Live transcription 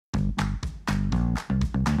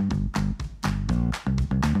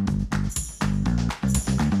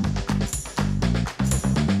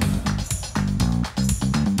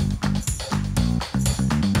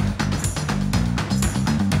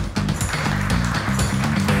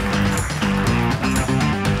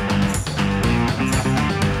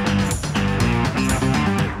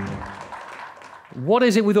what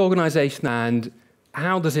is it with organization and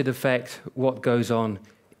how does it affect what goes on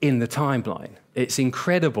in the timeline? It's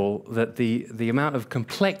incredible that the amount of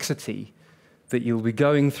complexity that you'll be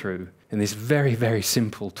going through in this very, very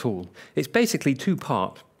simple tool. It's basically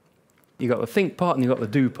two-part. You've got the think part and you've got the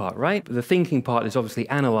do part, right? The thinking part is obviously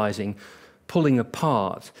analyzing, pulling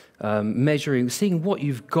apart, measuring, seeing what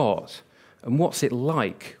you've got and what's it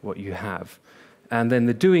like, what you have. And then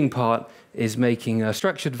the doing part is making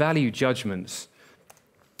structured value judgments.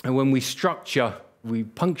 And when we structure, we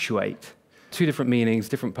punctuate. Two different meanings,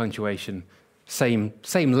 different punctuation, same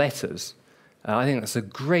letters. I think that's a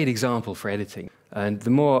great example for editing. And the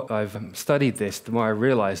more I've studied this, the more I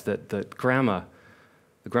realize that grammar,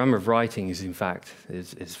 the grammar of writing is in fact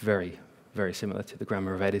very, very similar to the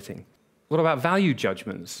grammar of editing. What about value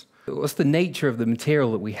judgments? What's the nature of the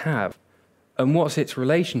material that we have? And what's its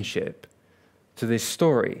relationship to this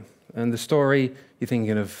story? And the story, you're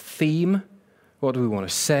thinking of theme. What do we want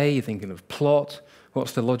to say? You're thinking of plot.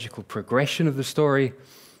 What's the logical progression of the story,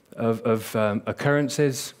 of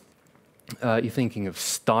occurrences? You're thinking of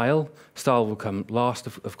style. Style will come last,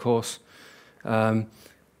 of course. And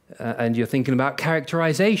you're thinking about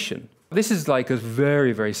characterization. This is like a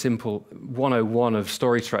very, very simple 101 of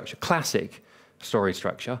story structure, classic story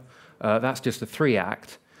structure. That's just a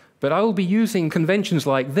 3-act. But I will be using conventions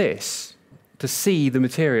like this to see the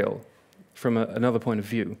material from another point of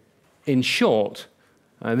view. In short,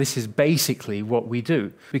 this is basically what we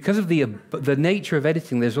do. Because of the nature of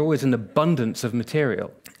editing, there's always an abundance of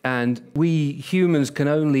material. And we humans can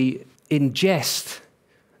only ingest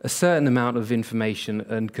a certain amount of information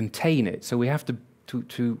and contain it. So we have to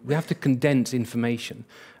condense information.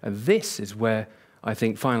 And this is where I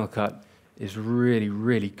think Final Cut is really,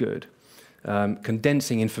 really good.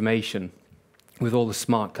 Condensing information with all the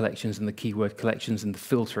smart collections and the keyword collections and the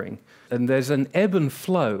filtering. And there's an ebb and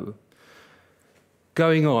flow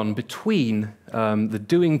going on between the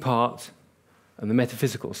doing part and the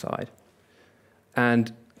metaphysical side.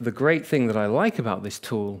 And the great thing that I like about this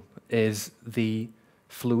tool is the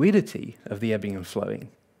fluidity of the ebbing and flowing.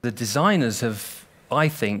 The designers have, I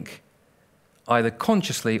think, either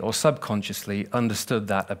consciously or subconsciously understood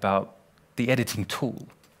that about the editing tool.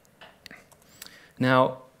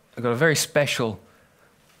 Now, I've got a very special,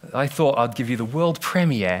 I thought I'd give you the world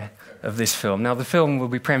premiere of this film. Now, the film will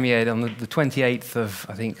be premiered on the 28th of,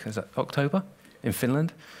 I think, is that October in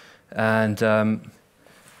Finland. And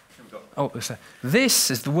this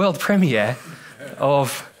is the world premiere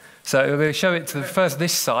of, so we're going to show it to first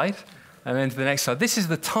this side and then to the next side. This is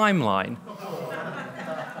the timeline.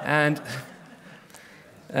 And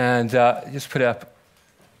just put it up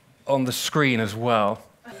on the screen as well.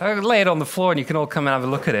 I'll lay it on the floor and you can all come and have a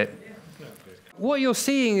look at it. What you're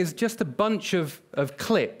seeing is just a bunch of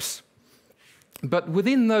clips. But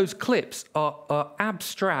within those clips are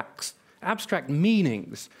abstract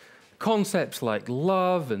meanings. Concepts like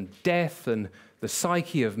love and death and the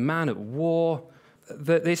psyche of man at war.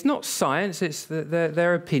 It's not science, it's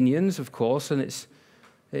their opinions, of course, and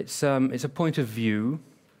it's a point of view.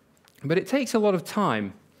 But it takes a lot of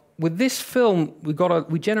time. With this film,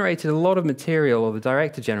 we generated a lot of material, or the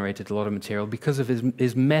director generated a lot of material, because of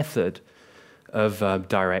his method of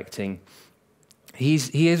directing. He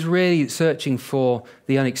is really searching for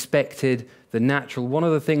the unexpected, the natural. One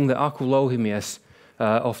of the things that Aku Louhimies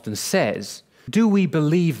often says, do we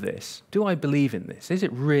believe this? Do I believe in this? Is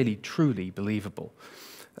it really, truly believable?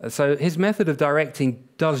 So his method of directing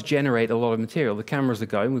does generate a lot of material. The cameras are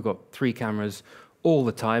going. We've got 3 cameras all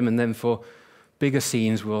the time, and then for bigger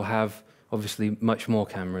scenes, we'll have, obviously, much more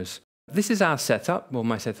cameras. This is our setup, well,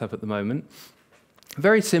 my setup at the moment.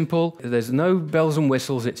 Very simple. There's no bells and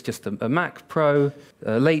whistles. It's just a Mac Pro,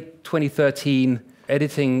 late 2013,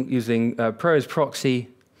 editing using ProRes Proxy,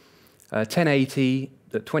 1080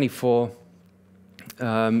 at 24,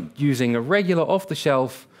 using a regular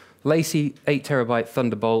off-the-shelf Lacy 8TB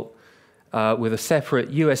Thunderbolt with a separate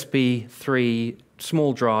USB 3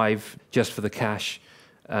 small drive just for the cache,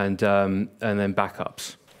 and then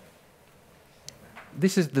backups.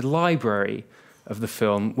 This is the library of the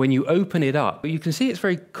film. When you open it up, you can see it's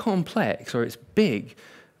very complex, or it's big.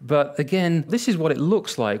 But again, this is what it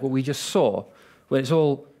looks like, what we just saw, when it's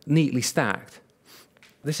all neatly stacked.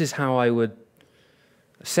 This is how I would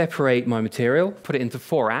separate my material, put it into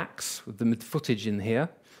 4 acts with the footage in here.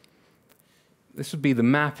 This would be the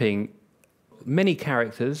mapping. Many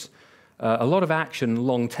characters, a lot of action,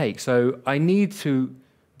 long take. So I need to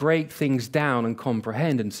break things down and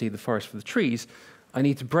comprehend and see the forest for the trees. I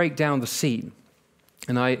need to break down the scene.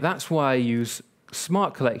 And that's why I use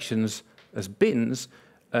smart collections as bins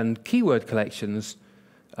and keyword collections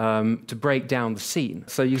to break down the scene.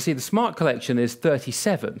 So you see the smart collection is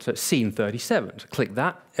 37, so it's scene 37. So click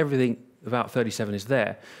that, everything about 37 is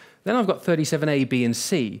there. Then I've got 37A, B, and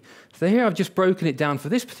C. So here I've just broken it down for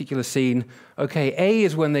this particular scene. Okay, A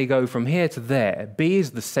is when they go from here to there. B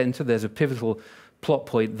is the center, there's a pivotal plot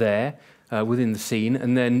point there within the scene,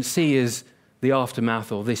 and then C is the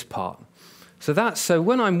aftermath, or this part. So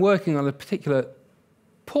when I'm working on a particular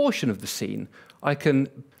portion of the scene, I can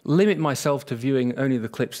limit myself to viewing only the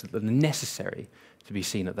clips that are necessary to be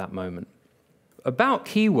seen at that moment. About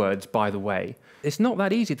keywords, by the way, it's not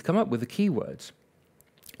that easy to come up with the keywords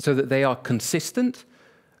so that they are consistent,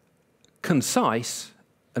 concise,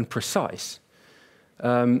 and precise.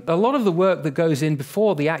 A lot of the work that goes in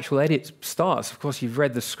before the actual edit starts, of course, you've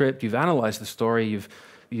read the script, you've analyzed the story,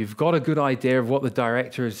 you've got a good idea of what the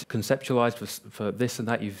director has conceptualized for this and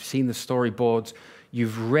that, you've seen the storyboards,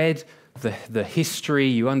 you've read the history,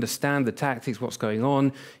 you understand the tactics, what's going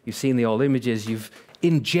on, you've seen the old images, you've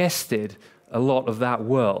ingested a lot of that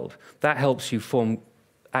world. That helps you form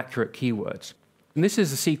accurate keywords. And this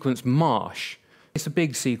is the sequence Marsh. It's a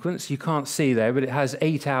big sequence, you can't see there, but it has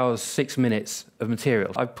 8 hours, 6 minutes of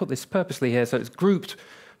material. I've put this purposely here so it's grouped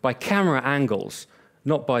by camera angles,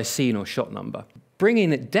 not by scene or shot number.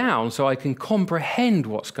 Bringing it down so I can comprehend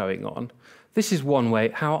what's going on. This is one way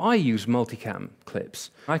how I use multicam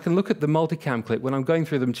clips. I can look at the multicam clip when I'm going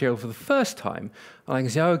through the material for the first time, and I can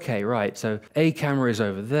say, okay, right, so A camera is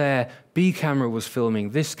over there, B camera was filming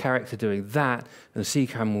this character doing that, and C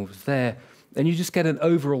camera was there, and you just get an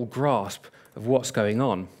overall grasp of what's going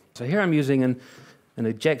on. So here I'm using an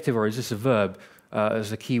adjective, or is this a verb,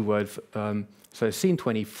 as a keyword. So scene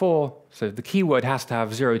 24, so the keyword has to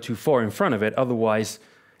have 024 in front of it, otherwise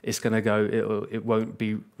it's going to go, it won't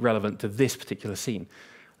be relevant to this particular scene.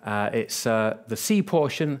 It's the C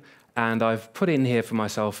portion, and I've put in here for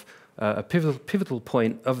myself a pivotal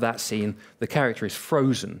point of that scene. The character is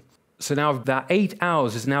frozen. So now that 8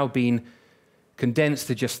 hours has now been condensed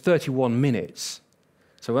to just 31 minutes.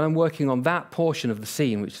 So when I'm working on that portion of the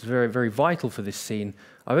scene, which is very, very vital for this scene,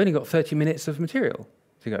 I've only got 30 minutes of material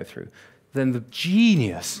to go through. Then the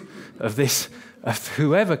genius of this, of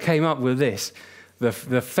whoever came up with this,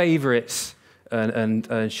 the favorites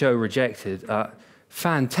and show rejected,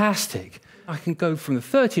 fantastic. I can go from the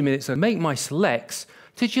 30 minutes and make my selects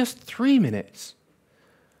to just 3 minutes.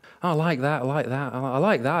 I like that, I like that, I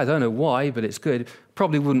like that. I don't know why, but it's good.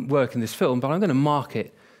 Probably wouldn't work in this film, but I'm going to mark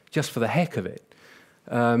it just for the heck of it.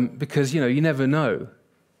 Because, you never know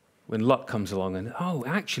when luck comes along and, oh,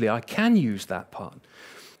 actually, I can use that part.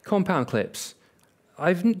 Compound clips.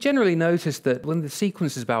 I've generally noticed that when the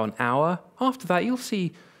sequence is about an hour, after that you'll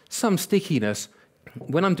see some stickiness.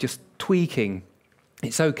 When I'm just tweaking,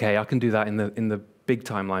 it's okay, I can do that in the big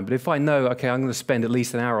timeline. But if I know, okay, I'm going to spend at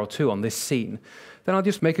least an hour or two on this scene, then I'll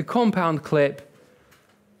just make a compound clip,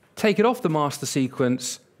 take it off the master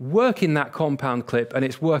sequence, work in that compound clip, and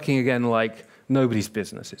it's working again like nobody's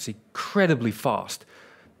business. It's incredibly fast.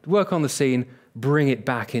 Work on the scene, bring it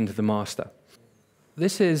back into the master.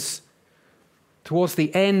 This is towards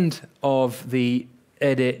the end of the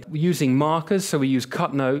edit, using markers, so we use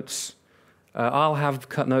cut notes. I'll have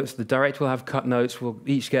cut notes, the director will have cut notes, we'll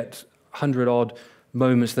each get 100-odd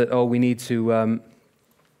moments that, oh, we need to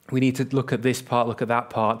look at this part, look at that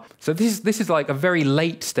part. So this is like a very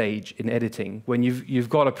late stage in editing, when you've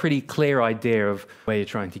got a pretty clear idea of where you're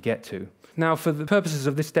trying to get to. Now, for the purposes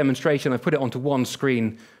of this demonstration, I put it onto one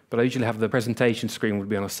screen, but I usually have the presentation screen would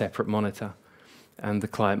be on a separate monitor, and the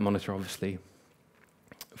client monitor, obviously,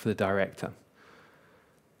 for the director.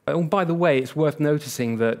 Oh, by the way, it's worth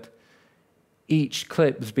noticing that each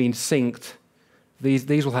clip has been synced.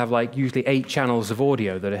 These will have like usually 8 channels of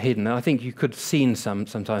audio that are hidden. And I think you could have seen some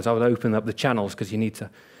sometimes. I would open up the channels because you need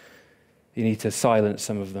to silence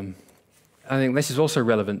some of them. I think this is also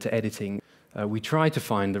relevant to editing. We try to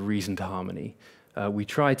find the reason to harmony. We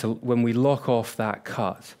try to, when we lock off that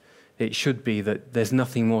cut, it should be that there's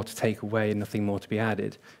nothing more to take away and nothing more to be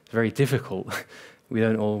added. It's very difficult. We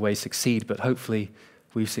don't always succeed, but hopefully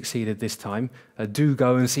we've succeeded this time. Do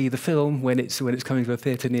go and see the film when it's coming to a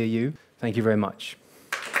theatre near you. Thank you very much.